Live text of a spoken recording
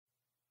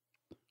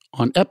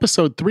On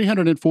episode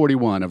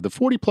 341 of the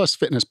 40 Plus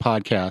Fitness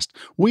podcast,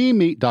 we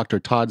meet Dr.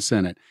 Todd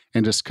Sinett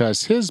and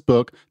discuss his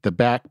book, The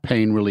Back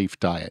Pain Relief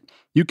Diet.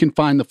 You can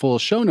find the full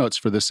show notes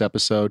for this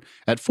episode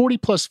at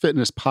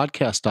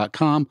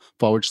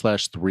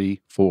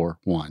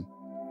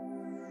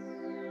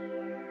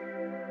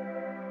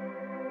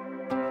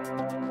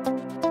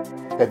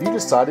 40plusfitnesspodcast.com/341. Have you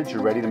decided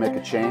you're ready to make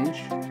a change?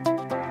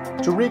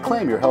 To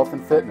reclaim your health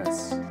and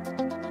fitness?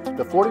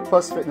 The 40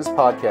 Plus Fitness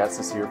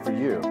podcast is here for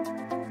you.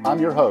 I'm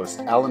your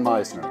host, Alan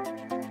Meisner.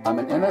 I'm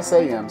an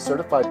NSAM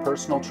certified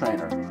personal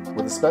trainer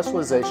with a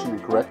specialization in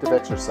corrective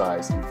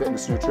exercise and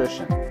fitness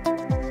nutrition.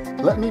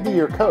 Let me be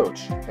your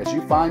coach as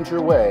you find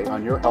your way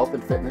on your health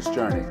and fitness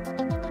journey.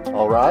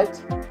 All right,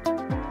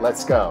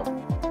 let's go.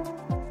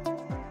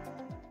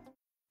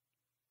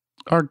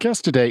 Our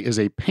guest today is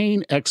a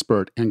pain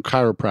expert and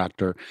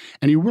chiropractor,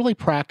 and he really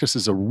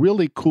practices a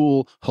really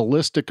cool,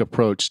 holistic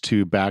approach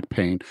to back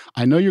pain.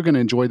 I know you're going to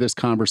enjoy this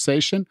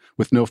conversation.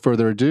 With no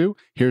further ado,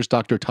 here's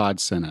Dr. Todd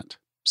Sinett.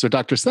 So,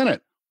 Dr.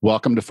 Sinett,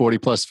 welcome to 40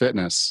 Plus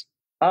Fitness.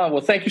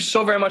 Well, thank you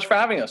so very much for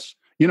having us.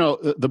 You know,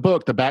 the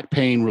book, The Back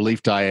Pain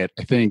Relief Diet,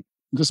 I think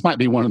this might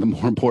be one of the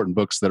more important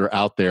books that are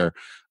out there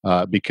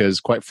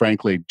because, quite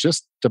frankly,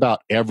 just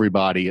about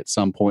everybody at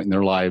some point in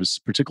their lives,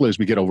 particularly as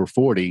we get over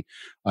 40,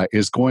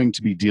 is going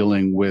to be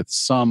dealing with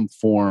some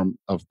form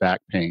of back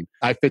pain.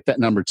 I fit that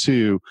number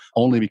 2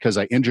 only because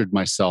I injured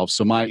myself.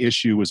 So my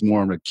issue was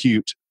more of an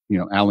acute,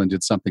 Alan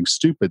did something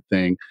stupid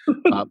thing.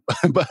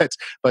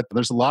 But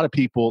there's a lot of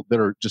people that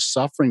are just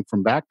suffering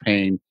from back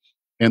pain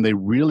and they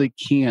really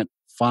can't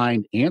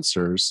find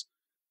answers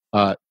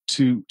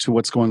to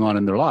what's going on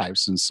in their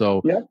lives. And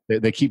so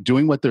they keep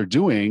doing what they're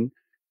doing.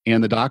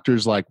 And the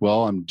doctor's like,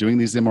 well, I'm doing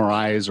these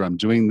MRIs or I'm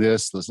doing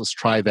this. Let's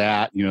try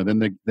that.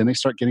 Then they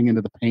start getting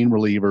into the pain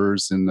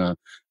relievers and the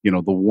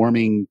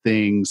warming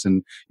things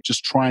and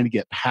just trying to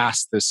get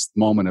past this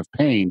moment of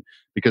pain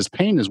because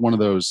pain is one of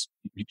those,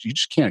 you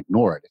just can't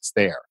ignore it. It's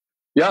there.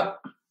 Yeah.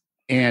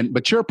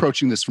 But you're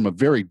approaching this from a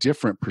very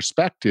different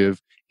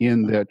perspective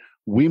in that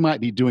we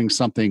might be doing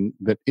something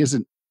that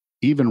isn't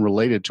even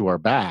related to our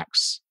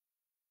backs,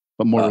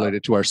 but more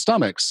related to our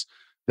stomachs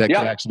that could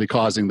actually be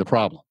causing the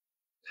problem.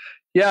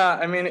 Yeah,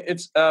 I mean,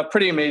 it's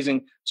pretty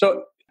amazing.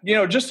 So,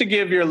 just to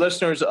give your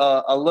listeners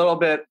a little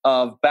bit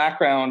of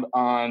background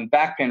on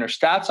back pain or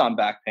stats on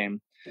back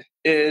pain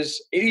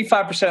is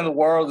 85% of the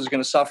world is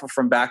going to suffer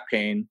from back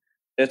pain.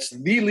 It's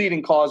the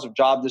leading cause of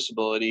job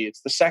disability. It's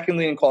the second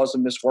leading cause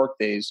of missed work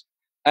days.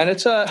 And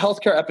it's a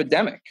healthcare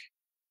epidemic.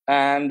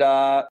 And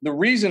the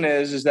reason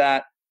is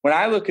that when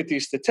I look at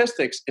these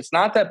statistics, it's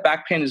not that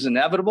back pain is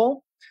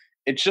inevitable.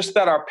 It's just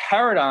that our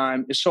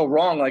paradigm is so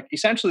wrong. Like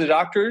essentially the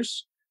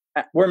doctors,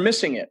 we're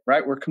missing it,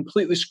 right? We're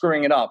completely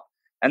screwing it up.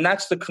 And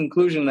that's the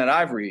conclusion that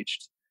I've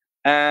reached.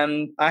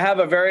 And I have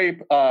a very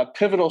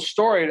pivotal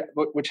story,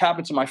 which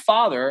happened to my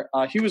father.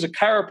 He was a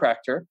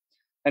chiropractor,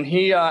 and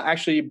he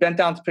actually bent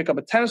down to pick up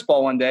a tennis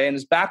ball one day, and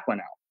his back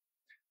went out.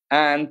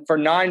 And for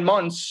 9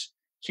 months,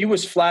 he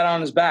was flat on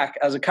his back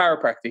as a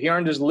chiropractor. He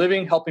earned his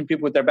living helping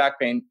people with their back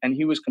pain, and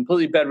he was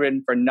completely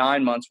bedridden for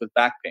 9 months with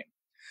back pain.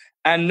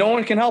 And no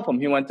one can help him.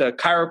 He went to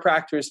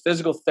chiropractors,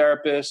 physical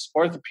therapists,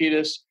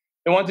 orthopedists.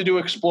 They want to do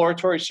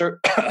exploratory excuse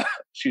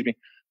me.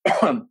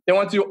 They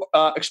want to do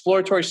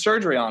exploratory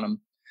surgery on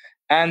him.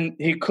 And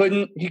he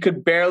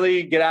could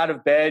barely get out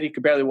of bed. He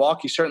could barely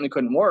walk. He certainly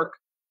couldn't work.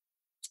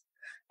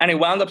 And he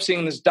wound up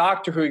seeing this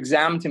doctor who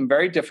examined him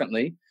very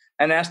differently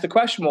and asked the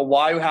question, well,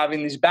 why are you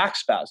having these back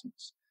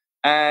spasms?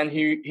 And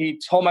he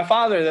told my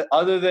father that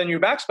other than your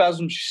back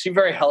spasms, you seem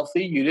very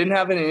healthy. You didn't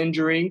have an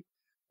injury.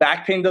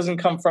 Back pain doesn't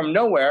come from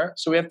nowhere.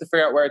 So we have to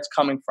figure out where it's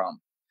coming from.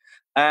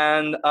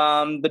 And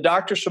the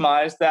doctor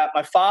surmised that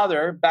my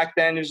father, back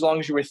then, as long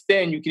as you were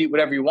thin, you could eat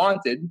whatever you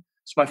wanted.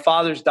 So my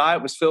father's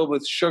diet was filled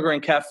with sugar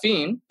and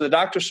caffeine. The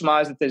doctor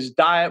surmised that his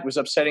diet was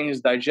upsetting his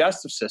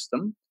digestive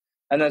system.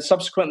 And then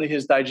subsequently,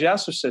 his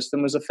digestive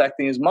system was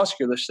affecting his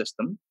muscular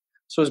system.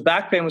 So his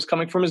back pain was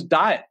coming from his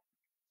diet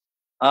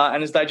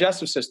and his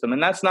digestive system.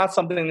 And that's not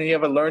something that he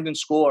ever learned in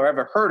school or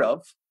ever heard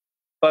of.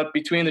 But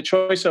between the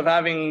choice of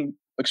having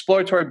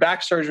exploratory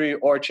back surgery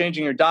or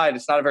changing your diet,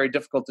 it's not a very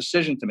difficult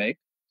decision to make.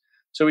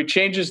 So he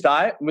changed his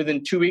diet.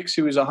 Within 2 weeks,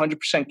 he was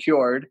 100%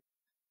 cured.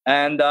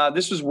 And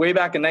this was way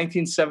back in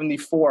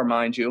 1974,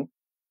 mind you.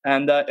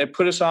 And it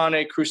put us on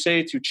a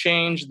crusade to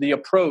change the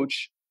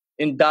approach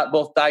in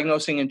both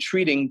diagnosing and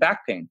treating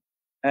back pain.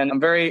 And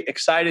I'm very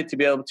excited to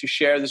be able to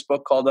share this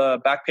book called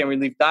the Back Pain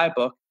Relief Diet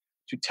Book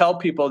to tell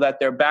people that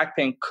their back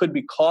pain could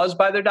be caused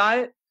by their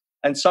diet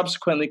and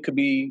subsequently could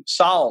be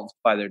solved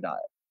by their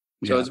diet.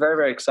 So it's very,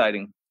 very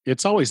exciting.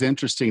 It's always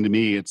interesting to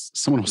me. It's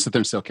someone will sit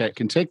there and say, okay, I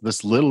can take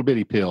this little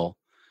bitty pill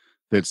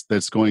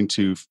that's going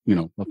to,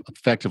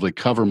 effectively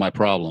cover my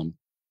problem.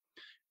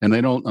 And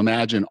they don't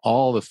imagine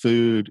all the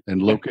food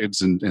and liquids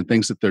and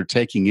things that they're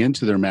taking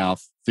into their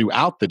mouth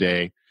throughout the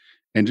day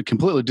and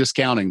completely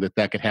discounting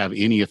that could have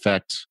any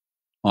effect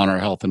on our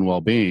health and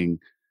well-being.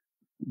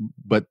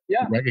 But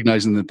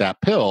recognizing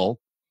that pill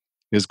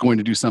is going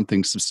to do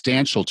something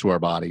substantial to our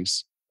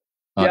bodies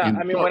Yeah,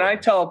 I mean, when I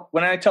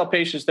tell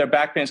patients their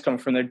back pain is coming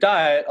from their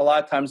diet, a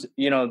lot of times,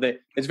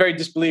 it's very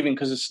disbelieving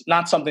because it's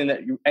not something that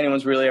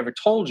anyone's really ever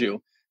told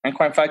you, and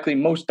quite frankly,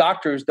 most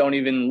doctors don't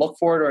even look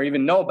for it or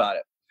even know about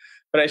it.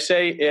 But I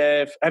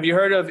say, have you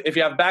heard of if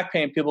you have back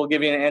pain, people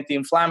give you an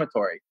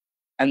anti-inflammatory,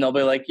 and they'll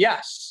be like,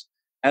 yes,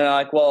 and they're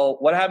like, well,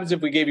 what happens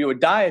if we gave you a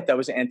diet that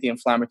was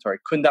anti-inflammatory?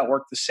 Couldn't that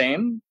work the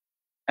same?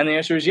 And the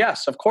answer is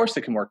yes, of course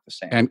it can work the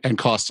same. And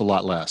cost a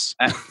lot less.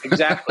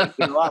 Exactly.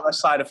 A lot less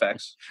side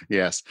effects.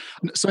 Yes.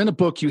 So in the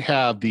book, you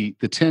have the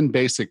 10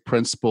 basic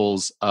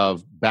principles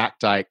of back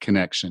diet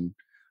connection.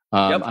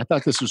 Yep. I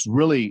thought this was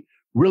really,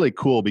 really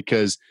cool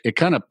because it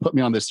kind of put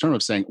me on this term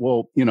of saying,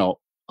 well,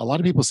 a lot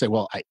of people say,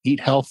 well, I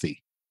eat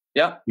healthy.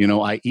 Yeah.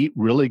 I eat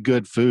really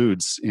good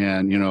foods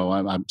and,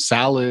 I'm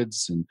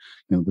salads and,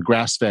 the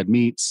grass-fed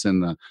meats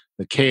and the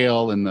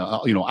kale and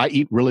I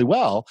eat really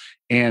well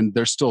and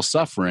they're still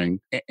suffering.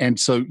 And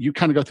so you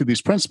kind of go through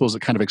these principles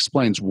that kind of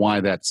explains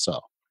why that's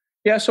so.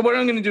 Yeah. So what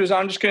I'm going to do is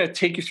I'm just going to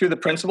take you through the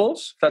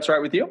principles, if that's all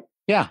right with you.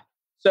 Yeah.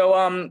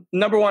 So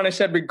number one, I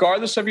said,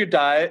 regardless of your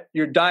diet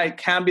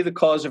can be the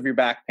cause of your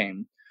back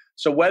pain.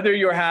 So whether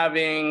you're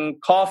having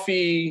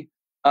coffee,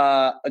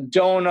 a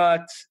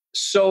donut,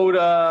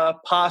 soda,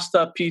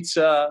 pasta,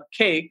 pizza,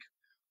 cake,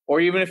 or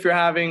even if you're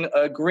having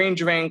a green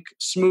drink,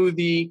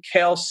 smoothie,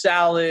 kale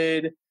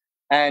salad,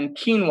 and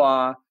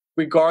quinoa,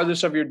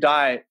 regardless of your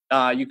diet,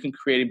 you can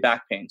create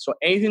back pain. So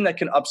anything that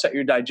can upset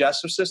your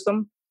digestive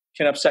system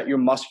can upset your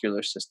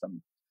muscular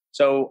system.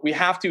 So we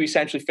have to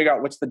essentially figure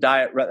out what's the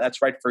diet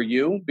that's right for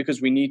you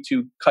because we need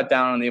to cut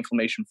down on the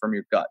inflammation from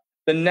your gut.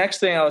 The next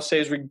thing I would say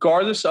is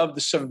regardless of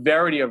the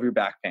severity of your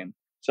back pain.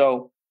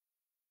 So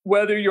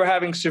whether you're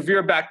having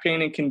severe back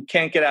pain and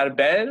can't get out of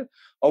bed,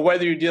 or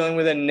whether you're dealing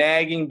with a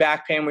nagging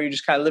back pain where you're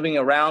just kind of living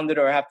around it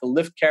or have to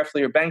lift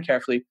carefully or bend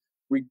carefully,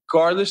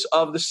 regardless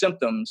of the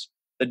symptoms,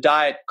 the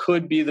diet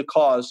could be the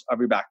cause of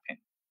your back pain.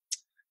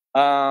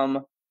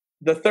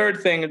 The third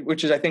thing,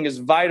 which I think is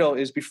vital,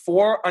 is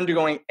before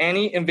undergoing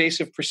any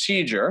invasive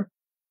procedure,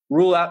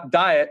 rule out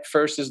diet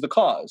first as the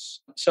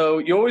cause. So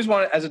you always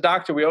want to, as a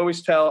doctor, we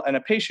always tell, and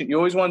a patient, you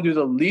always want to do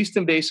the least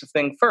invasive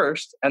thing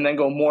first and then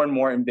go more and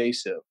more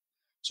invasive.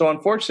 So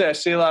unfortunately, I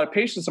see a lot of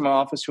patients in my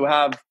office who've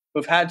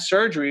had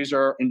surgeries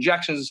or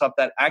injections and stuff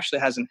that actually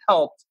hasn't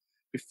helped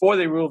before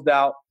they ruled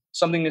out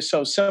something as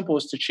so simple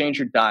as to change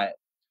your diet.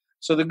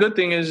 So the good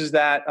thing is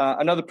that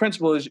another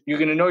principle is you're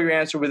going to know your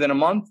answer within a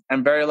month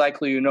and very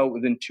likely you know it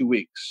within 2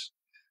 weeks.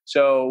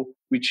 So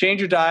we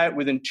change your diet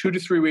within 2 to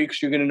 3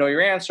 weeks, you're going to know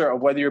your answer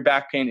of whether your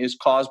back pain is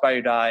caused by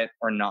your diet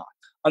or not.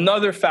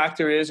 Another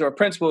factor is, or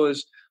principle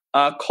is,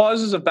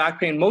 causes of back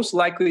pain most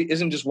likely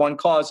isn't just one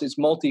cause, it's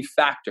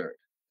multi-factored.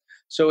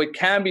 So it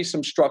can be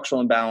some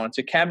structural imbalance.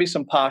 It can be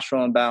some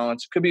postural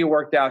imbalance. It could be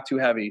worked out too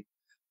heavy,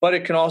 but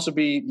it can also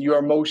be your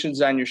emotions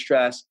and your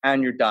stress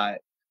and your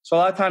diet. So a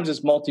lot of times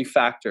it's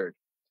multi-factored.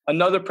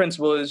 Another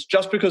principle is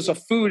just because a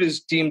food is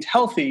deemed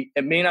healthy,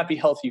 it may not be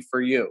healthy for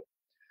you.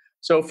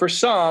 So for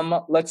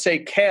some, let's say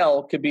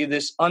kale could be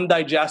this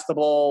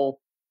undigestible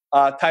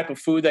type of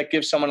food that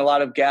gives someone a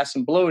lot of gas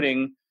and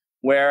bloating,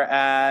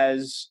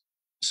 whereas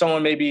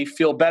someone maybe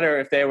feel better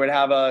if they would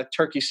have a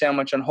turkey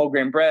sandwich on whole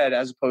grain bread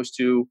as opposed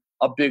to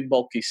a big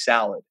bulky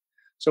salad.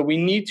 So we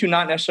need to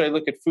not necessarily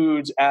look at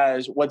foods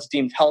as what's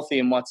deemed healthy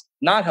and what's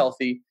not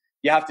healthy.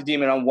 You have to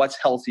deem it on what's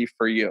healthy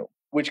for you,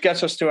 which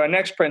gets us to our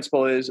next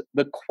principle is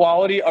the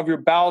quality of your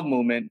bowel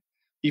movement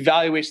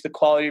evaluates the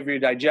quality of your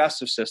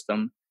digestive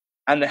system,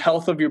 and the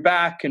health of your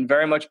back can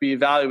very much be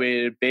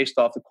evaluated based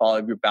off the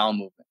quality of your bowel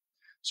movement.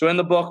 So in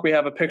the book, we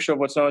have a picture of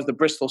what's known as the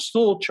Bristol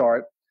stool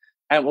chart,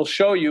 and we'll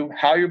show you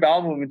how your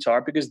bowel movements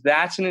are because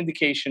that's an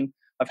indication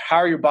of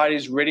how your body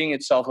is ridding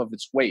itself of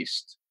its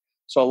waste.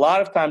 So a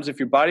lot of times, if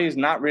your body is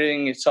not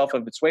ridding itself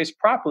of its waste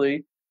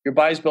properly, your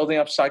body's building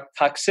up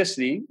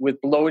toxicity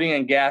with bloating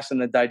and gas in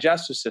the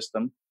digestive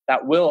system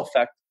that will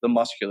affect the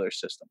muscular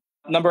system.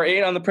 Number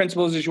 8 on the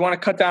principles is you want to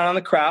cut down on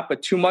the crap,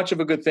 but too much of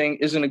a good thing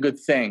isn't a good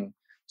thing.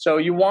 So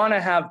you want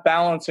to have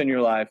balance in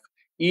your life.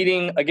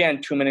 Eating,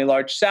 again, too many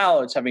large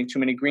salads, having too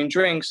many green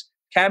drinks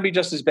can be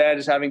just as bad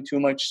as having too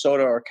much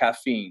soda or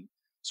caffeine.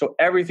 So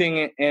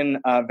everything in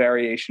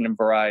variation and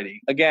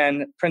variety.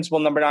 Again, principle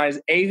number 9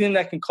 is anything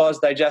that can cause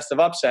digestive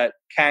upset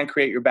can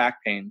create your back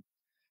pain.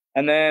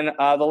 And then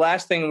the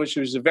last thing, which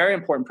is a very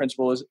important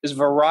principle, is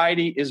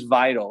variety is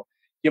vital.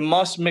 You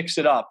must mix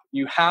it up.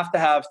 You have to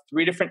have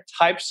 3 different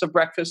types of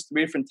breakfast,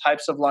 3 different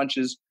types of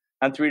lunches,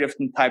 and 3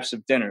 different types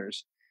of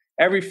dinners.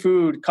 Every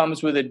food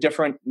comes with a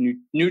different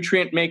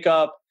nutrient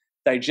makeup,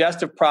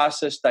 digestive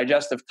process,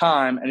 digestive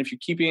time. And if you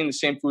keep eating the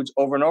same foods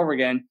over and over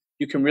again,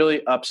 you can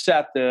really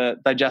upset the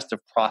digestive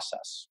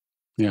process.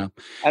 Yeah.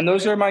 And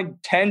those are my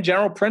 10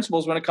 general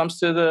principles when it comes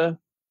to the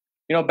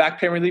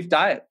back pain relief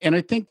diet. And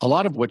I think a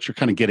lot of what you're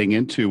kind of getting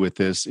into with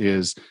this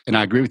is, and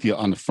I agree with you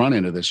on the front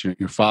end of this,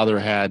 your father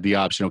had the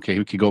option, okay,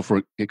 he could go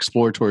for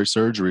exploratory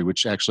surgery,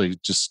 which actually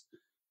just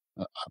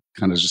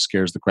kind of just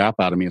scares the crap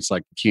out of me. It's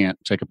like, you can't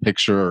take a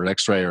picture or an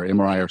X-ray or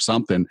MRI or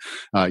something.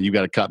 You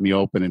got to cut me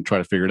open and try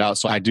to figure it out.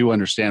 So I do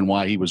understand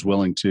why he was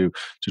willing to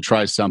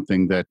try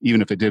something that,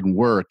 even if it didn't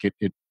work,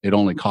 it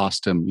only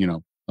cost him,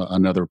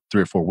 another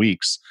 3 or 4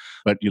 weeks.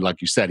 But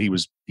like you said, he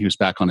was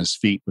back on his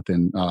feet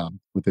within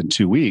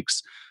 2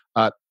 weeks.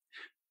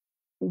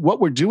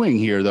 What we're doing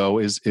here, though,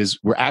 is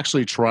we're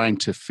actually trying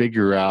to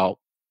figure out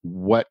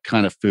what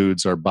kind of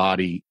foods our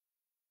body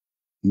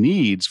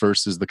needs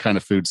versus the kind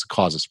of foods that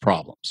cause us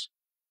problems.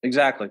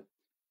 Exactly.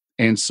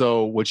 And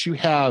so what you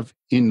have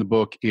in the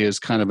book is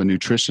kind of a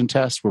nutrition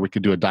test where we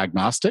could do a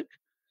diagnostic.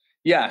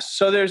 Yes.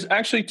 So there's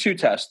actually 2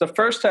 tests. The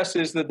first test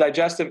is the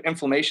digestive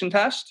inflammation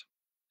test.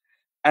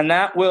 And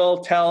that will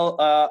tell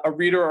a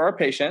reader or a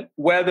patient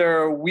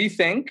whether we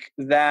think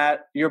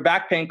that your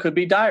back pain could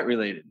be diet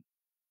related.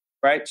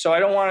 Right. So I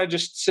don't want to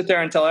just sit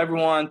there and tell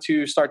everyone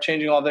to start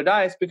changing all their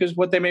diets, because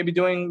what they may be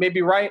doing may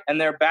be right,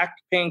 and their back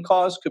pain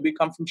cause could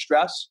come from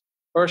stress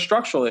or a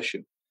structural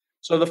issue.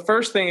 So the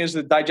first thing is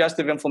the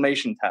digestive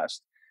inflammation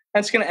test.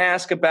 And it's going to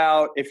ask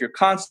about if you're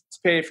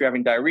constipated, if you're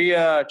having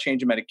diarrhea,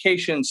 change of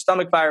medication,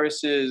 stomach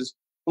viruses,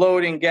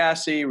 bloating,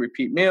 gassy,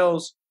 repeat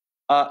meals,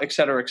 et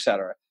cetera, et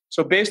cetera.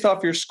 So based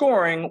off your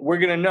scoring, we're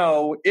going to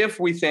know if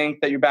we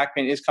think that your back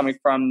pain is coming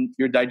from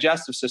your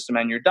digestive system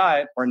and your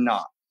diet or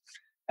not.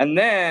 And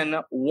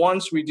then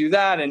once we do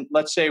that, and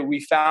let's say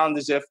we found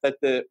as if that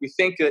we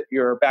think that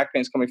your back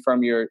pain is coming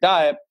from your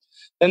diet,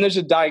 then there's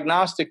a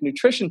diagnostic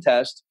nutrition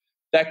test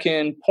that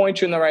can point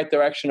you in the right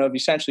direction of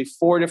essentially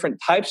 4 different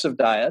types of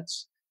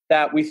diets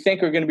that we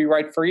think are going to be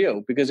right for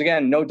you. Because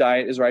again, no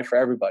diet is right for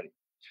everybody.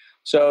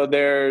 So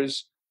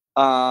there's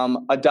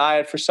a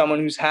diet for someone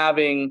who's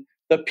having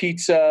the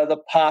pizza, the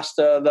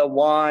pasta, the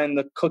wine,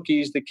 the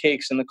cookies, the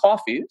cakes, and the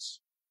coffees.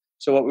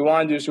 So what we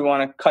want to do is we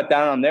want to cut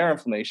down on their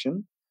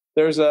inflammation.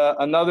 There's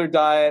another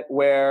diet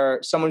where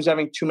someone's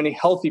having too many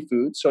healthy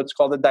foods. So it's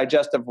called the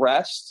digestive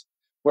rest,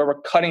 where we're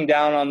cutting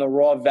down on the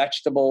raw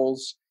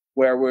vegetables,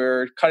 where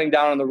we're cutting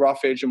down on the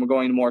roughage, and we're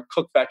going to more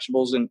cooked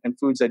vegetables and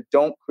foods that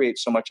don't create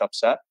so much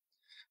upset.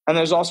 And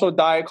there's also a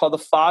diet called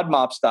the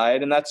FODMAPs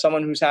diet, and that's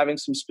someone who's having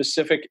some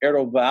specific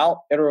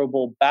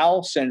irritable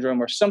bowel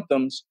syndrome or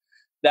symptoms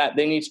that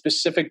they need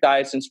specific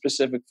diets and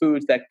specific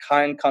foods that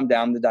can calm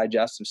down the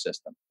digestive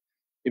system.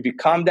 If you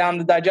calm down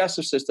the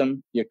digestive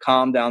system, you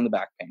calm down the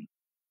back pain.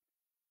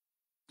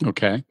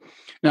 Okay.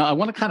 Now, I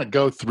want to kind of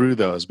go through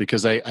those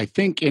because I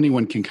think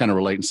anyone can kind of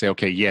relate and say,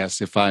 okay, yes,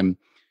 if I'm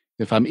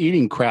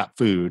eating crap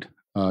food,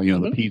 the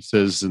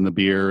pizzas and the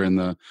beer and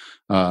the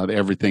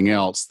everything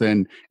else,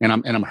 then and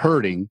I'm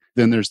hurting,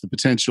 then there's the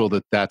potential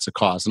that that's a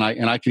cause. And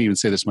I can even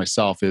say this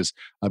myself is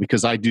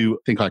because I do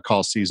think I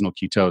call seasonal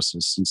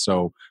ketosis, and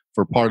so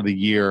for part of the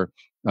year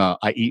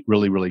I eat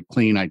really, really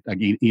clean. I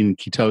eat in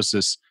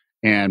ketosis,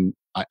 and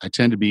I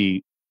tend to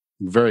be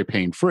very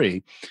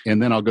pain-free.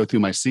 And then I'll go through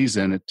my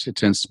season. It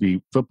tends to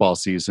be football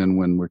season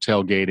when we're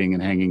tailgating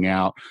and hanging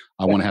out.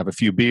 I want to have a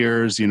few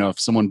beers. If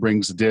someone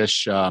brings a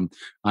dish, I'm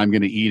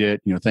going to eat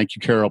it. Thank you,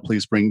 Carol.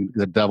 Please bring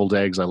the deviled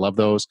eggs. I love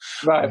those.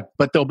 Right.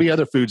 But there'll be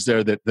other foods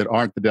there that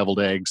aren't the deviled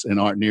eggs and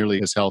aren't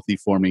nearly as healthy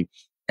for me.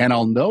 And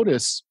I'll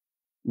notice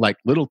like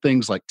little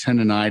things like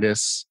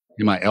tendonitis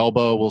in my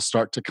elbow will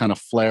start to kind of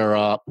flare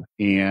up,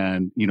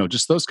 and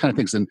just those kind of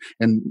things,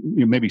 and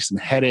maybe some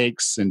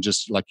headaches, and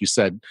just like you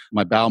said,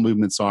 my bowel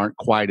movements aren't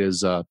quite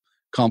as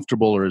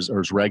comfortable or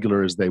as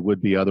regular as they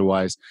would be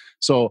otherwise.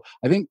 So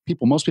I think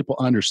most people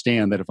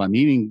understand that if I'm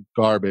eating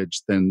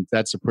garbage, then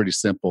that's a pretty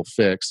simple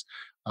fix.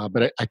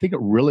 But I think it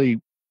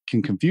really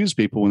can confuse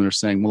people when they're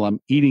saying, "Well,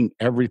 I'm eating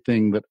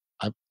everything that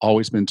I've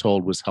always been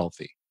told was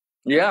healthy."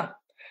 Yeah.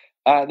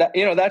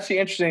 That's the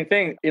interesting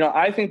thing.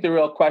 I think the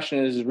real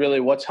question is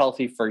really what's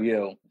healthy for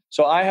you.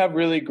 So I have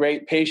really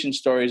great patient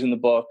stories in the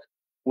book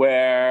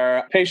where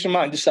a patient of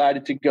mine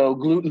decided to go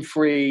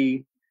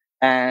gluten-free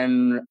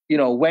and,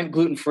 went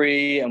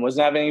gluten-free and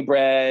wasn't having any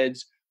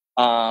breads,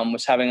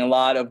 was having a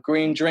lot of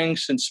green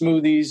drinks and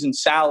smoothies and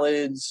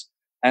salads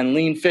and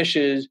lean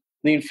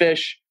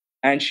fish.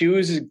 And she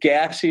was as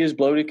gassy as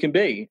bloated can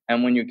be.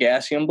 And when you're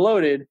gassy and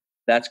bloated,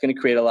 that's going to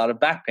create a lot of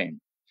back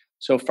pain.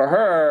 So for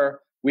her,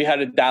 we had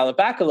to dial it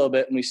back a little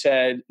bit, and we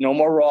said, no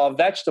more raw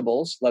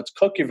vegetables. Let's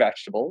cook your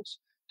vegetables.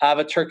 Have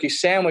a turkey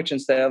sandwich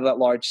instead of that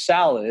large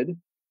salad.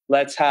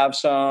 Let's have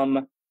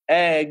some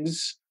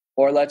eggs,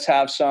 or let's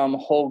have some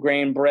whole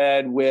grain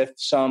bread with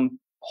some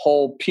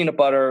whole peanut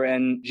butter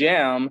and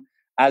jam,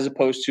 as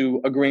opposed to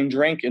a green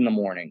drink in the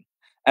morning.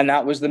 And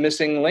that was the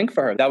missing link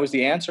for her. That was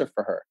the answer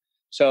for her.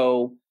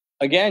 So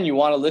again, you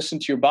want to listen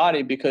to your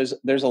body, because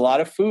there's a lot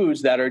of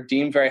foods that are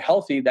deemed very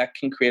healthy that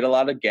can create a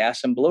lot of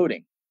gas and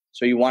bloating.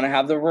 So you want to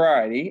have the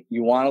variety.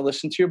 You want to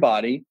listen to your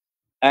body.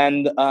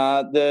 And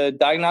the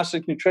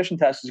diagnostic nutrition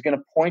test is going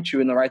to point you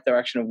in the right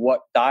direction of what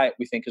diet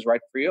we think is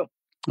right for you.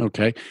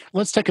 Okay.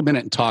 Let's take a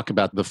minute and talk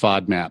about the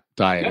FODMAP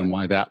diet and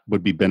why that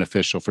would be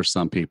beneficial for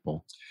some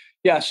people.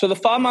 Yeah. So the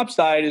FODMAPs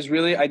diet is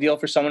really ideal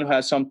for someone who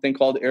has something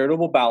called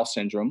irritable bowel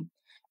syndrome.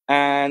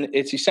 And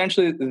it's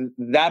essentially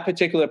that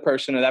particular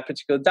person or that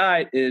particular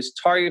diet is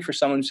targeted for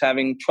someone who's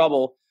having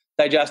trouble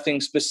digesting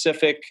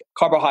specific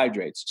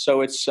carbohydrates.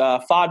 So it's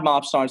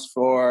FODMAP stands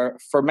for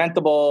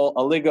fermentable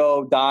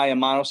oligo, di,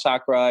 and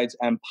monosaccharides,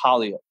 and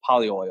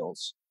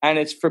polyoils. And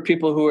it's for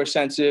people who are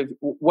sensitive.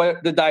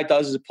 What the diet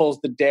does is it pulls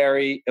the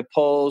dairy, it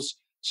pulls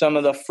some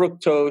of the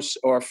fructose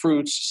or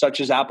fruits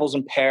such as apples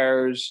and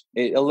pears.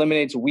 It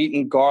eliminates wheat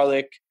and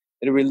garlic.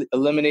 It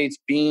eliminates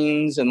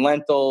beans and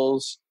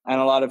lentils and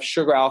a lot of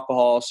sugar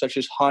alcohol such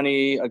as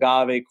honey,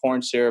 agave,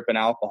 corn syrup, and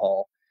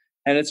alcohol.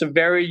 And it's a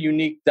very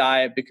unique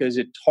diet because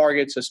it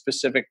targets a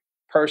specific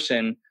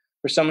person,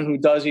 for someone who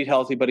does eat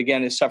healthy, but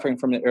again, is suffering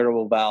from the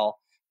irritable bowel.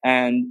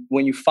 And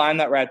when you find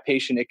that right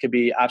patient, it could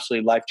be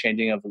absolutely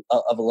life-changing of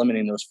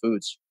eliminating those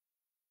foods.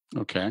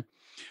 Okay.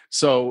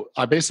 So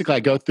I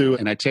go through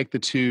and I take the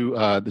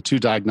two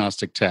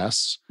diagnostic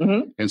tests.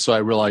 Mm-hmm. And so I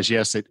realize,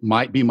 yes, it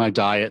might be my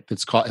diet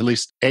that's at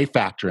least a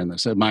factor in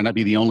this. It might not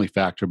be the only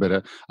factor,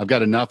 but I've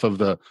got enough of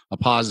a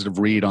positive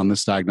read on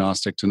this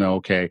diagnostic to know,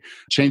 okay,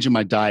 changing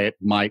my diet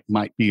might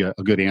be a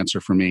good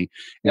answer for me.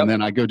 Yep. And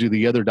then I go do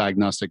the other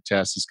diagnostic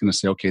test. It's going to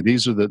say, okay,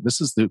 this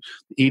is the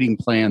eating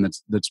plan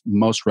that's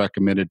most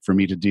recommended for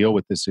me to deal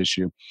with this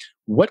issue.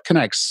 What can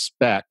I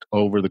expect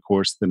over the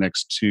course of the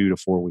next 2 to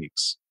 4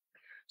 weeks?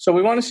 So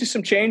we want to see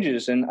some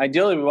changes, and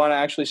ideally we want to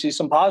actually see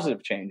some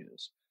positive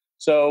changes.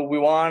 So we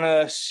want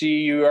to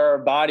see your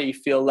body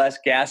feel less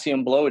gassy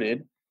and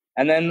bloated.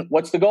 And then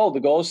what's the goal? The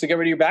goal is to get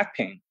rid of your back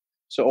pain,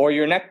 or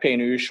your neck pain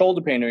or your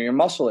shoulder pain or your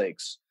muscle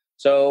aches.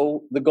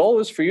 So the goal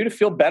is for you to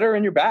feel better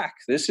in your back.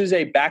 This is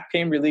a back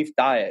pain relief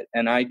diet.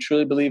 And I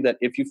truly believe that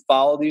if you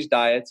follow these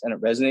diets and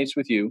it resonates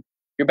with you,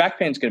 your back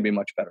pain is going to be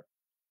much better.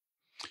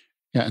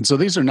 Yeah. And so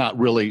these are not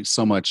really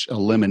so much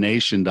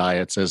elimination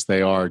diets as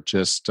they are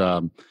just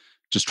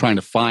trying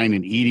to find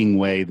an eating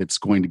way that's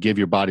going to give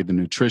your body the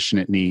nutrition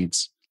it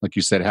needs. Like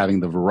you said, having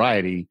the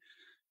variety,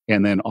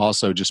 and then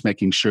also just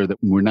making sure that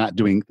we're not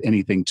doing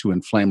anything to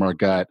inflame our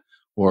gut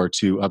or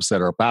to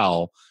upset our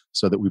bowel,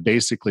 so that we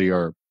basically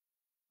are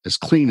as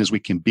clean as we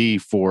can be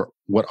for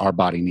what our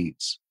body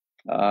needs.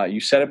 You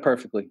said it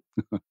perfectly.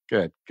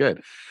 Good.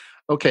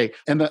 Okay.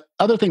 And the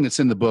other thing that's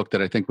in the book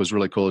that I think was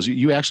really cool is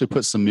you actually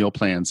put some meal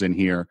plans in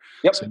here.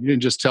 Yep. So you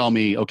didn't just tell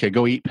me, okay,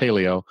 go eat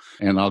paleo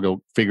and I'll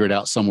go figure it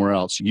out somewhere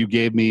else. You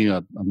gave me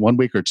a 1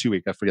 week or 2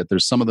 week. I forget.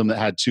 There's some of them that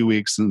had 2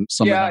 weeks and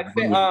some. Yeah, I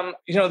think,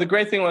 the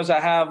great thing was I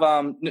have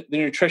the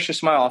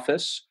nutritionists in my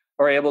office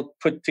are able to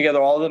put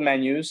together all the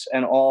menus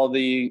and all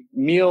the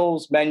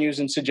meals, menus,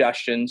 and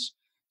suggestions.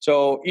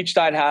 So each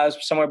diet has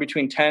somewhere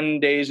between 10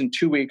 days and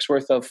 2 weeks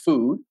worth of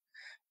food.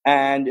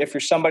 And if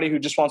you're somebody who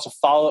just wants to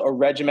follow a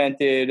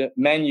regimented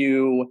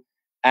menu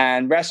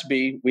and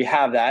recipe, we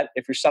have that.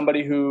 If you're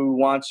somebody who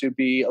wants to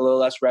be a little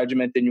less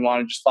regimented and you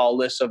want to just follow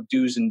lists of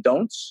do's and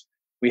don'ts,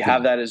 we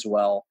have that as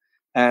well.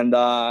 And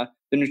the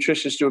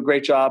nutritionists do a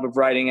great job of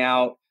writing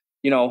out,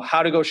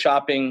 how to go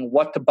shopping,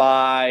 what to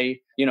buy.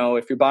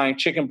 If you're buying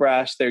chicken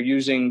breast, they're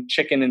using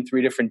chicken in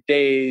 3 different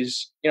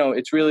days.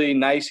 It's really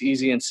nice,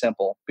 easy, and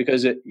simple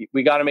because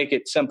we got to make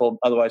it simple.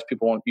 Otherwise,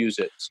 people won't use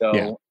it.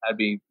 So that'd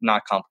be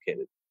not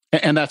complicated.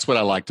 And that's what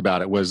I liked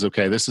about it was,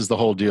 okay, this is the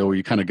whole deal where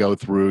you kind of go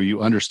through,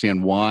 you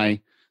understand why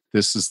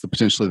this is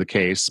potentially the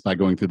case by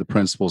going through the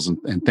principles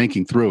and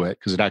thinking through it,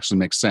 because it actually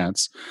makes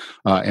sense.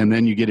 And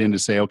then you get in to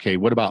say, okay,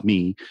 what about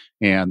me?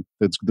 And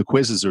the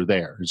quizzes are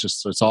there.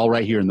 It's all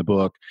right here in the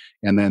book.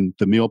 And then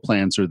the meal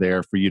plans are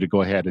there for you to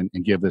go ahead and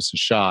give this a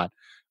shot.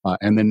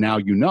 And then now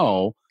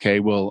okay,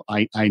 well,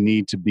 I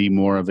need to be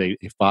more of a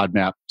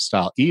FODMAP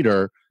style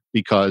eater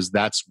because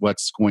that's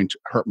what's going to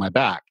hurt my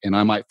back. And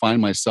I might find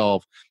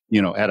myself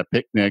at a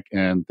picnic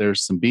and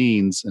there's some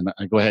beans and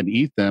I go ahead and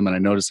eat them and I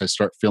notice I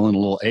start feeling a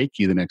little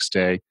achy the next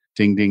day.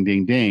 Ding, ding,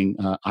 ding, ding.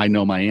 I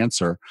know my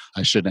answer.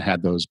 I shouldn't have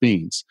had those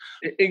beans.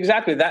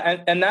 Exactly.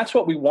 That, and that's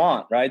what we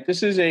want, right?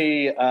 This is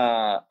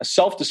a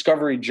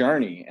self-discovery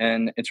journey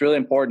and it's really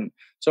important.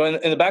 So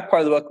in the back part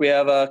of the book, we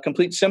have a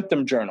complete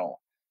symptom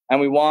journal and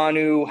we want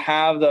to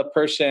have the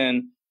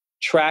person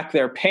track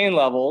their pain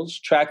levels,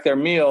 track their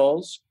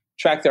meals,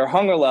 track their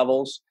hunger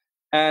levels,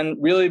 and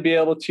really be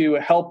able to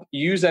help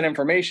use that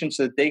information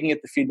so that they can get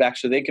the feedback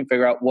so they can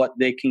figure out what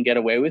they can get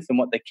away with and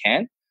what they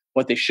can't,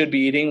 what they should be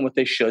eating, what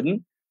they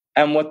shouldn't,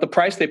 and what the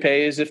price they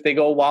pay is if they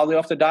go wildly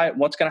off the diet,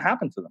 what's going to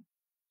happen to them.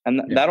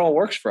 And that all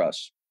works for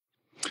us.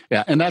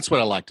 Yeah, and that's what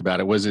I liked about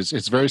it was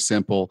it's very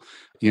simple.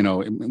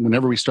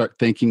 Whenever we start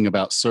thinking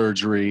about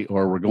surgery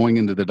or we're going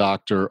into the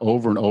doctor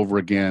over and over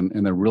again,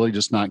 and they're really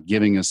just not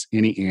giving us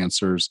any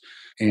answers,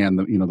 and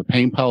the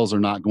pain pills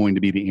are not going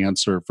to be the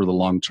answer for the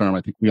long term.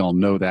 I think we all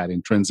know that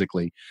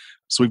intrinsically.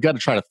 So we've got to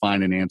try to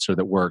find an answer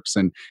that works,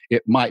 and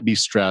it might be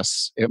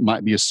stress, it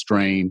might be a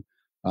strain.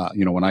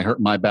 When I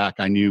hurt my back,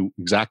 I knew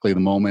exactly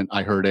the moment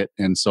I heard it,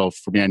 and so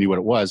for me, I knew what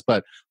it was,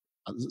 but.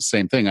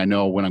 Same thing. I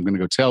know when I'm going to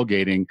go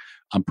tailgating,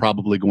 I'm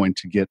probably going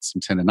to get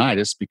some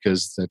tendonitis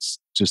because that's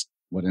just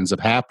what ends up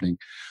happening.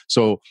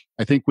 So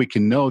I think we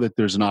can know that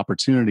there's an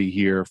opportunity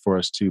here for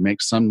us to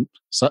make in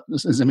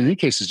many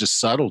cases, just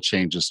subtle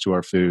changes to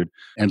our food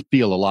and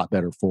feel a lot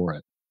better for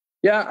it.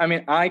 Yeah.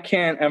 I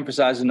can't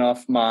emphasize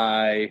enough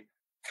my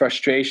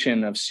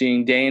frustration of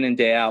seeing day in and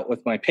day out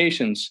with my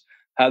patients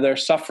how they're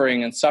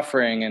suffering and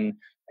suffering. And,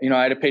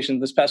 I had a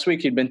patient this past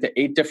week, he'd been to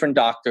 8 different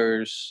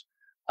doctors.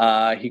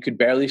 He could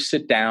barely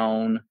sit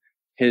down.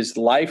 His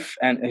life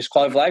and his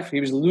quality of life, he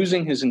was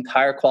losing his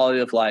entire quality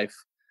of life.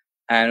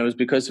 And it was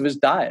because of his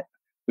diet.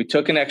 We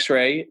took an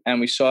x-ray and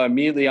we saw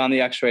immediately on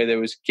the x-ray there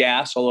was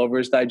gas all over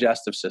his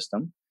digestive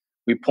system.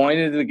 We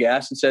pointed to the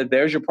gas and said,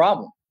 there's your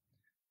problem.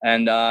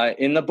 And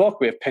in the book,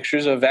 we have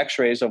pictures of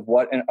x-rays of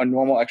what a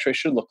normal x-ray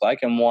should look like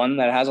and one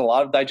that has a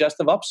lot of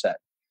digestive upset.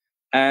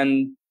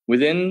 And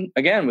within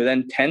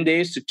 10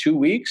 days to 2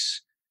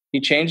 weeks,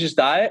 he changed his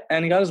diet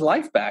and he got his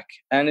life back.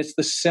 And it's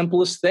the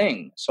simplest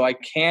thing. So I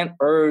can't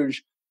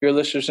urge your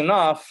listeners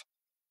enough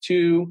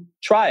to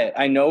try it.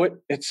 I know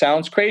it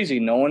sounds crazy.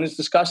 No one is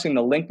discussing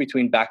the link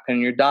between back pain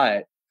and your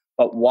diet.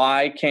 But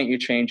why can't you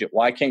change it?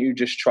 Why can't you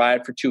just try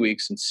it for 2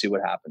 weeks and see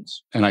what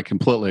happens? And I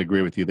completely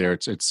agree with you there.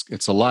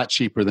 It's a lot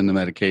cheaper than the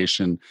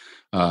medication.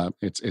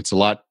 It's a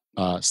lot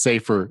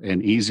safer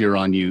and easier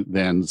on you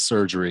than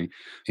surgery.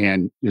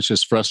 And it's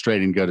just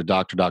frustrating to go to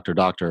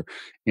doctor,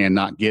 and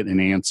not get an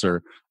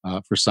answer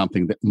for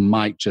something that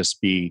might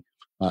just be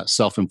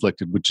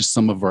self-inflicted, which is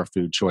some of our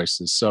food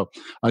choices. So,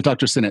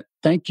 Dr. Sinett,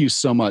 thank you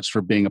so much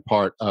for being a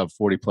part of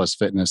 40 Plus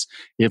Fitness.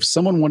 If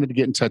someone wanted to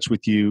get in touch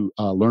with you,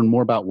 learn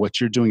more about what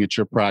you're doing at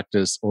your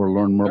practice, or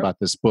learn more about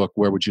this book,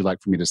 where would you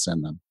like for me to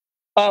send them?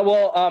 My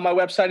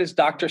website is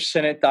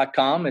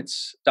drsinett.com.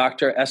 It's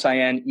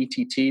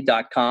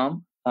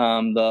drsinett.com.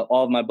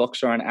 All of my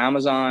books are on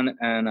Amazon,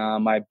 and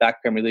my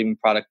back pain relieving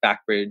product,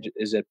 Backbridge,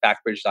 is at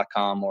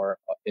backbridge.com, or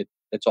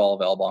it's all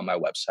available on my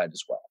website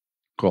as well.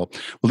 Cool.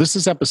 Well, this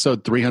is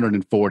episode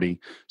 340.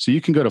 So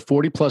you can go to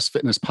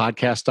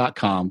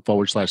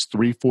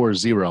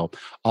 40plusfitnesspodcast.com/340.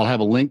 I'll have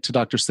a link to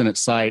Dr.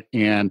 Sinett's site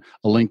and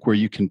a link where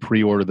you can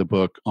pre-order the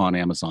book on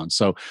Amazon.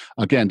 So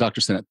again,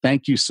 Dr. Sinett,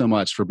 thank you so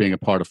much for being a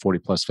part of 40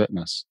 Plus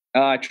Fitness.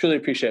 I truly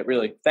appreciate it.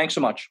 Really. Thanks so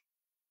much.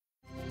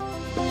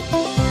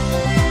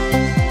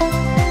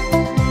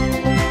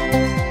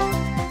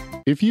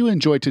 If you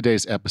enjoyed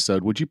today's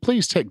episode, would you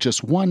please take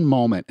just one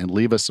moment and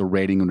leave us a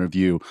rating and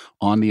review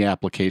on the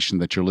application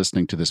that you're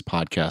listening to this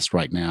podcast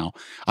right now?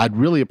 I'd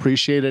really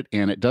appreciate it,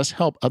 and it does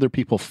help other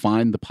people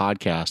find the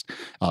podcast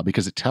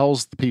because it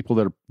tells the people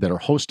that are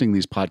hosting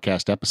these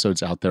podcast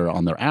episodes out there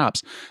on their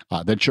apps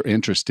that you're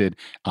interested,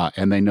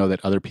 and they know that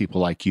other people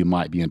like you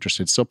might be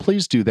interested. So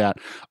please do that.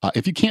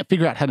 If you can't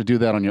figure out how to do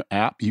that on your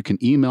app, you can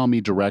email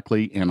me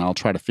directly, and I'll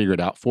try to figure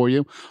it out for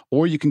you.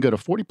 Or you can go to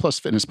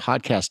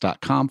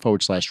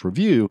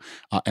 40plusfitnesspodcast.com/review,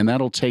 and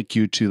that'll take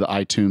you to the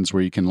iTunes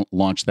where you can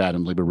launch that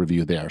and leave a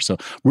review there. So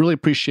really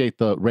appreciate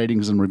the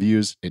ratings and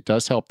reviews. It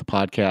does help the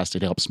podcast.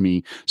 It helps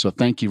me. So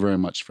thank you very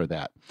much for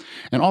that.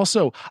 And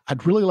also,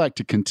 I'd really like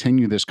to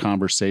continue this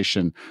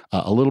conversation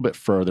a little bit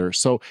further.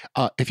 So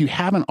if you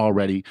haven't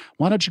already,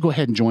 why don't you go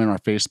ahead and join our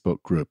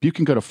Facebook group? You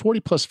can go to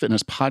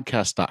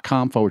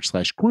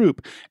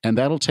 40plusfitnesspodcast.com/group, and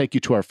that'll take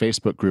you to our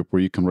Facebook group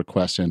where you can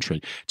request entry.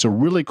 It's a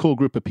really cool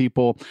group of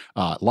people,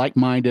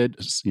 like-minded,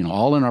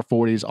 all in our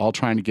 40s, all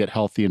trying to get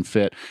healthy and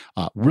fit.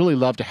 Really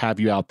love to have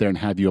you out there and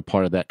have you a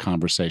part of that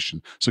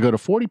conversation. So go to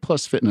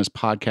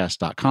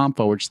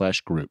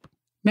 40plusfitnesspodcast.com/group.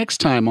 Next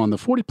time on the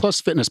 40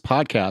 Plus Fitness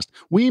Podcast,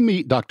 we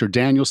meet Dr.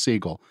 Daniel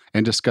Siegel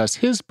and discuss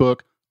his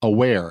book,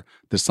 Aware,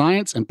 The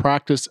Science and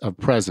Practice of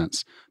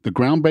Presence, the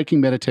groundbreaking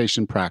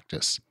meditation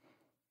practice.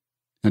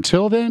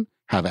 Until then,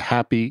 have a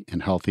happy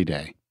and healthy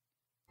day.